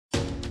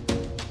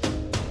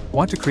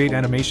Want to create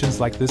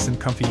animations like this in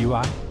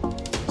ComfyUI?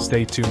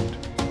 Stay tuned.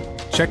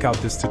 Check out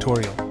this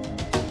tutorial.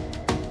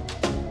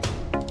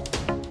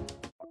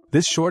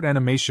 This short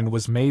animation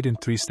was made in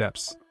 3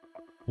 steps.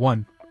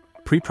 1.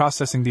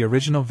 Pre-processing the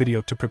original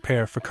video to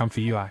prepare for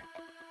ComfyUI.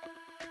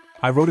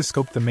 I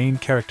rotoscoped the main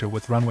character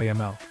with Runway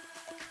ML.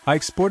 I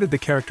exported the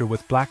character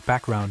with black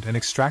background and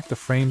extract the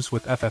frames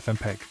with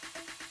FFmpeg.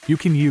 You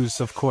can use,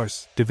 of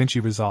course,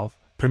 DaVinci Resolve,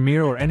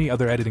 Premiere or any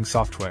other editing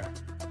software.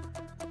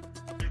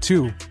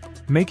 2.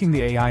 Making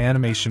the AI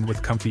animation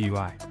with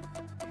ComfyUI.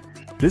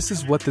 This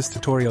is what this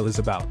tutorial is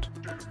about.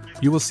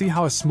 You will see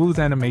how a smooth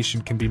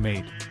animation can be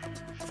made.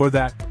 For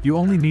that, you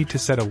only need to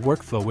set a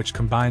workflow which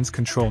combines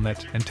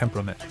ControlNet and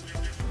TemporalNet.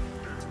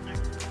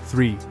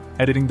 3.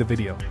 Editing the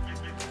video.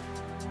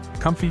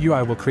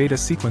 ComfyUI will create a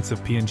sequence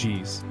of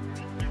PNGs.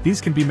 These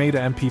can be made a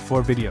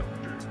MP4 video.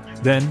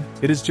 Then,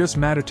 it is just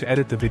matter to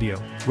edit the video,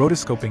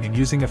 rotoscoping and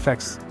using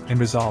effects in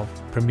Resolve,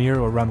 Premiere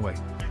or Runway.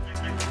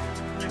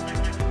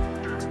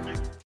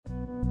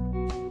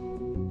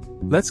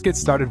 Let's get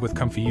started with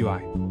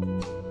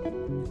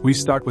ComfyUI. We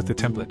start with the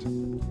template.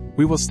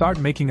 We will start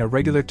making a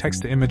regular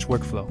text-to-image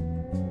workflow.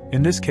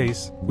 In this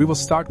case, we will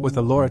start with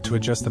a LoRa to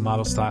adjust the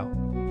model style.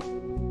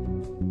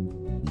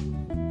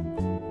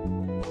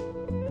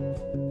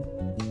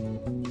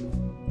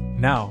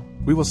 Now,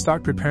 we will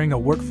start preparing a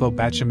workflow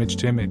batch image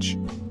to image.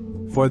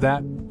 For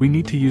that, we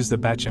need to use the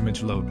batch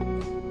image load.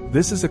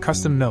 This is a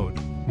custom node,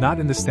 not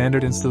in the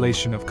standard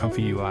installation of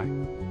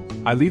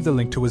ComfyUI. I leave the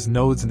link to his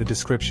nodes in the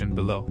description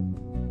below.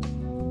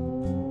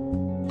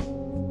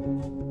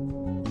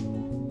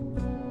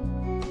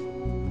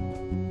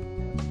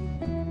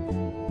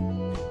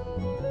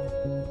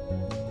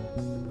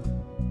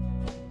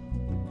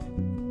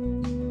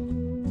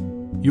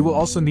 You will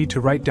also need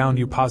to write down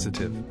your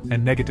positive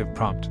and negative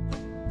prompt.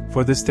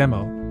 For this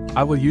demo,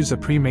 I will use a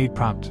pre-made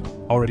prompt,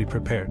 already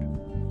prepared.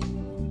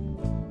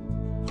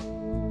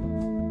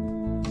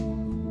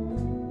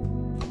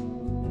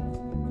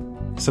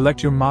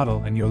 Select your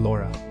model and your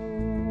LoRa.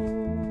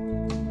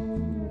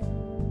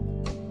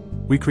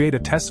 We create a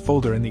test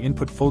folder in the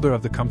input folder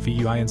of the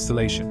ComfyUI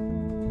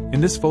installation.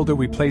 In this folder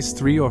we place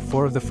 3 or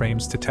 4 of the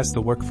frames to test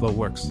the workflow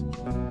works.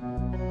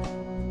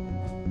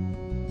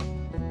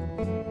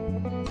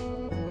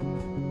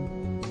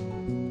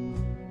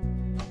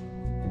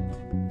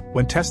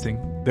 When testing,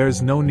 there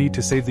is no need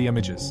to save the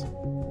images.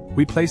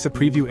 We place a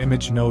preview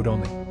image node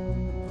only.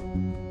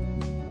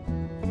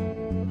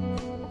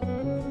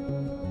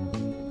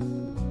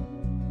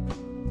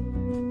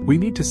 We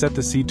need to set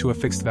the C to a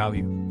fixed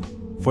value.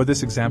 For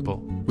this example,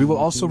 we will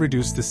also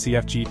reduce the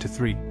CFG to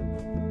 3.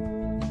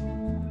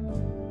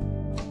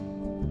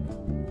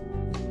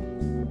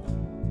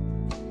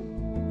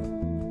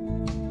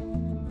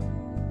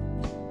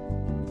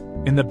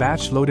 In the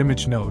batch load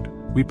image node,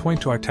 we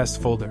point to our test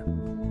folder.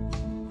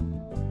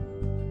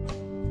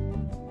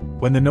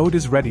 When the node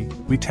is ready,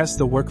 we test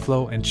the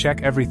workflow and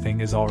check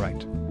everything is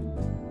alright.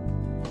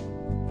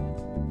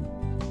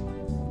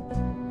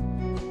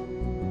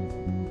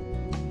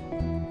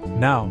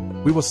 Now,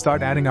 we will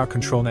start adding our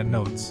ControlNet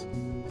nodes.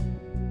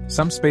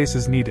 Some space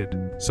is needed,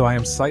 so I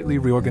am slightly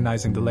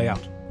reorganizing the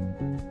layout.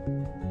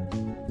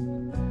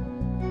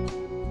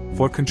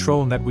 For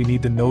ControlNet we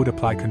need the node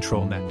apply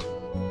ControlNet.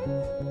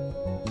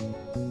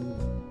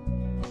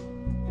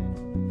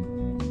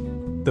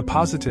 The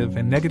positive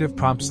and negative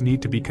prompts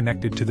need to be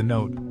connected to the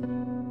node.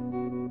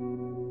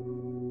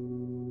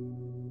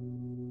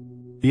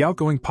 The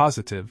outgoing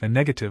positive and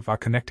negative are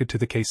connected to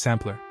the case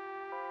sampler.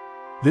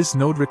 This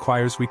node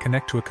requires we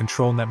connect to a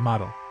ControlNet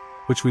model,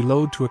 which we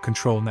load to a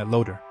ControlNet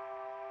loader.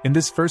 In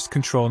this first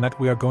ControlNet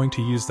we are going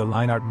to use the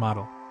LineArt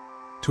model.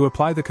 To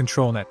apply the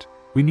ControlNet,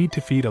 we need to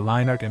feed a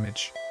LineArt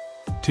image.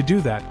 To do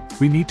that,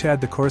 we need to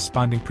add the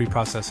corresponding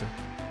preprocessor.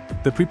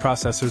 The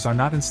preprocessors are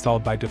not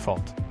installed by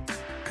default.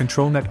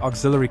 ControlNet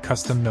auxiliary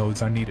custom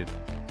nodes are needed.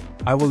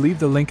 I will leave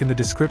the link in the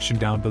description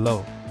down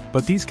below,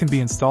 but these can be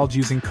installed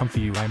using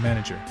ComfyUI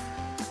Manager.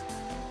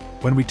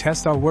 When we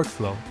test our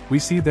workflow, we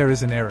see there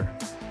is an error.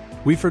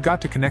 We forgot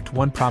to connect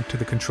one prompt to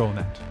the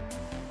ControlNet.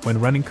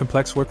 When running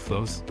complex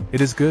workflows,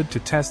 it is good to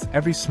test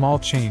every small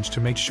change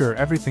to make sure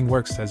everything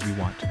works as we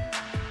want.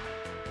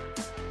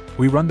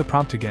 We run the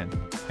prompt again,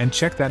 and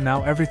check that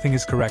now everything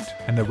is correct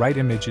and the right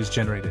image is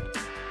generated.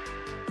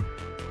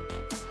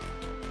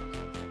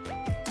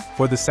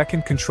 For the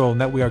second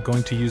ControlNet we are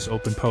going to use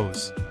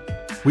openpose.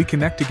 We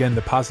connect again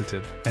the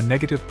positive and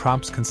negative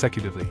prompts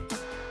consecutively.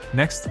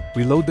 Next,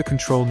 we load the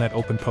ControlNet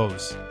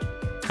openpose.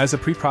 As a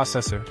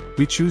preprocessor,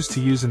 we choose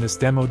to use in this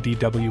demo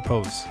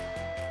DWPose.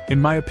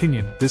 In my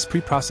opinion, this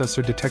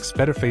preprocessor detects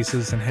better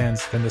faces and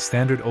hands than the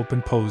standard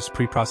openpose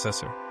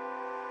preprocessor.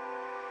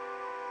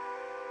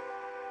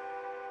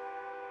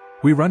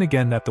 We run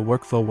again that the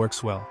workflow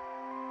works well.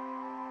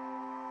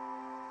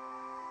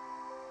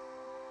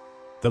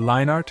 The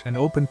LineArt and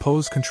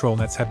openpose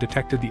ControlNets have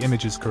detected the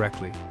images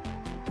correctly.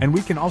 And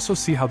we can also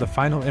see how the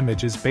final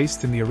image is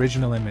based in the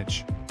original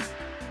image.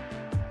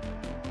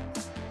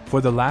 For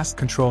the last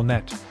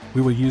ControlNet,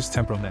 we will use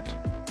TemporalNet.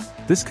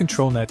 This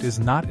ControlNet is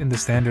not in the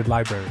standard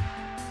library.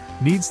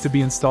 Needs to be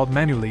installed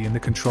manually in the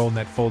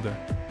ControlNet folder.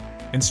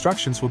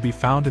 Instructions will be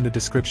found in the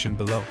description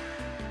below.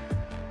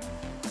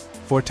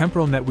 For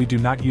TemporalNet we do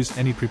not use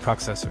any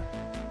preprocessor.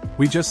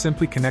 We just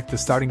simply connect the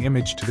starting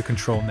image to the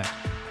ControlNet.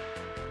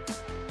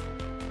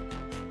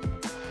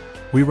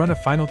 We run a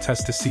final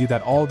test to see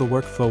that all the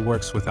workflow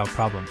works without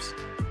problems.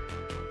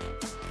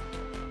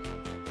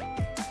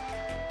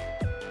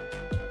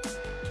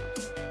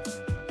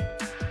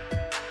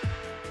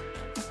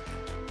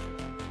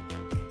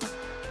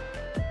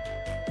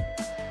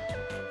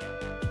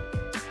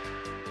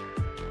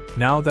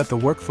 Now that the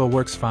workflow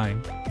works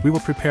fine, we will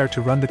prepare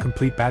to run the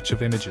complete batch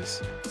of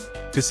images.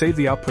 To save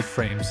the output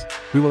frames,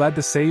 we will add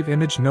the Save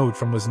Image node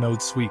from Was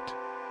Node suite.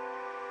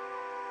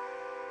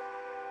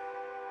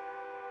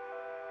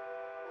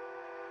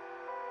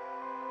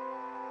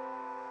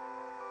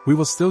 We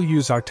will still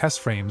use our test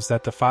frames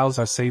that the files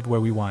are saved where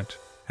we want,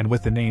 and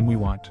with the name we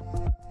want.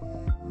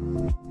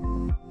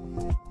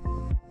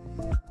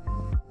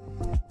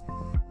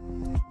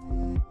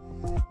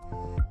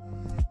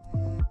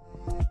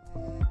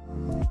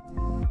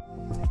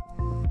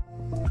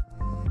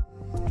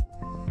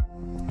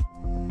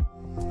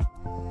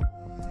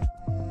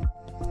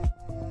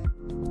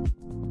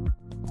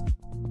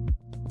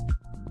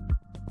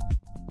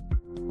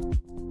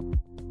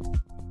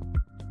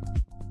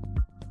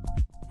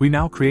 We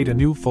now create a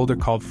new folder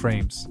called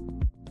Frames.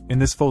 In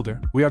this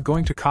folder, we are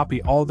going to copy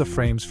all the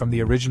frames from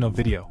the original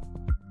video.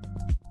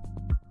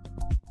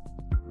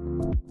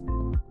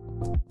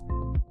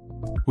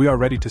 We are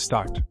ready to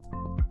start.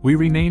 We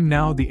rename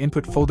now the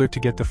input folder to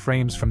get the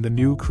frames from the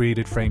new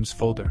created frames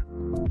folder.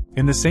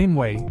 In the same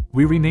way,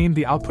 we rename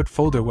the output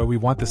folder where we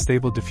want the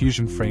stable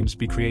diffusion frames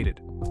be created.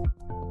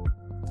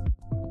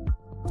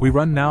 We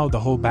run now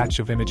the whole batch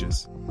of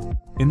images.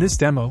 In this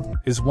demo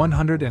is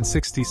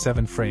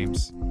 167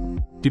 frames.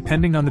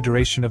 Depending on the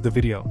duration of the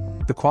video,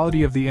 the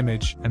quality of the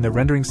image, and the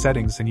rendering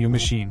settings in your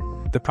machine,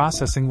 the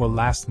processing will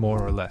last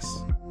more or less.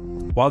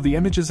 While the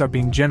images are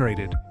being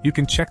generated, you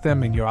can check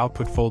them in your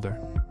output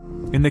folder.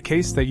 In the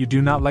case that you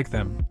do not like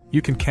them,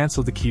 you can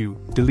cancel the queue,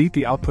 delete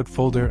the output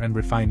folder and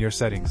refine your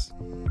settings.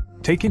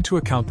 Take into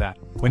account that,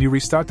 when you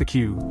restart the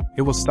queue,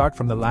 it will start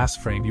from the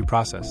last frame you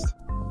processed.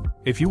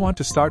 If you want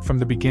to start from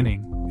the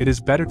beginning, it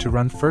is better to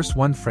run first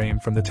one frame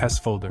from the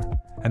test folder,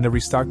 and then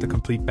restart the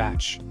complete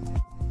batch.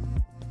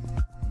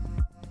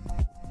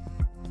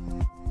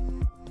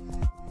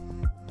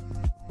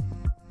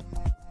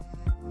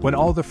 When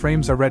all the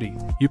frames are ready,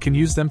 you can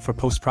use them for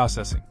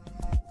post-processing.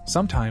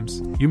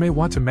 Sometimes, you may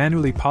want to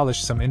manually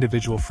polish some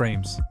individual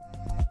frames.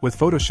 With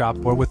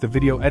Photoshop or with the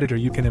video editor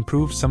you can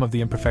improve some of the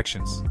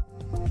imperfections.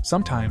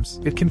 Sometimes,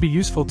 it can be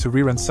useful to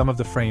rerun some of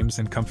the frames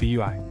in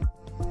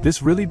ComfyUI.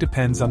 This really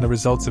depends on the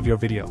results of your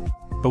video,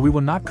 but we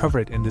will not cover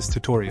it in this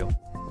tutorial.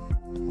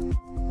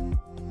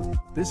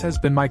 This has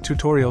been my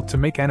tutorial to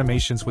make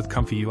animations with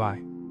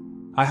ComfyUI.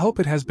 I hope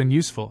it has been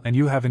useful and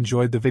you have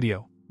enjoyed the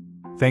video.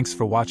 Thanks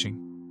for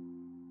watching.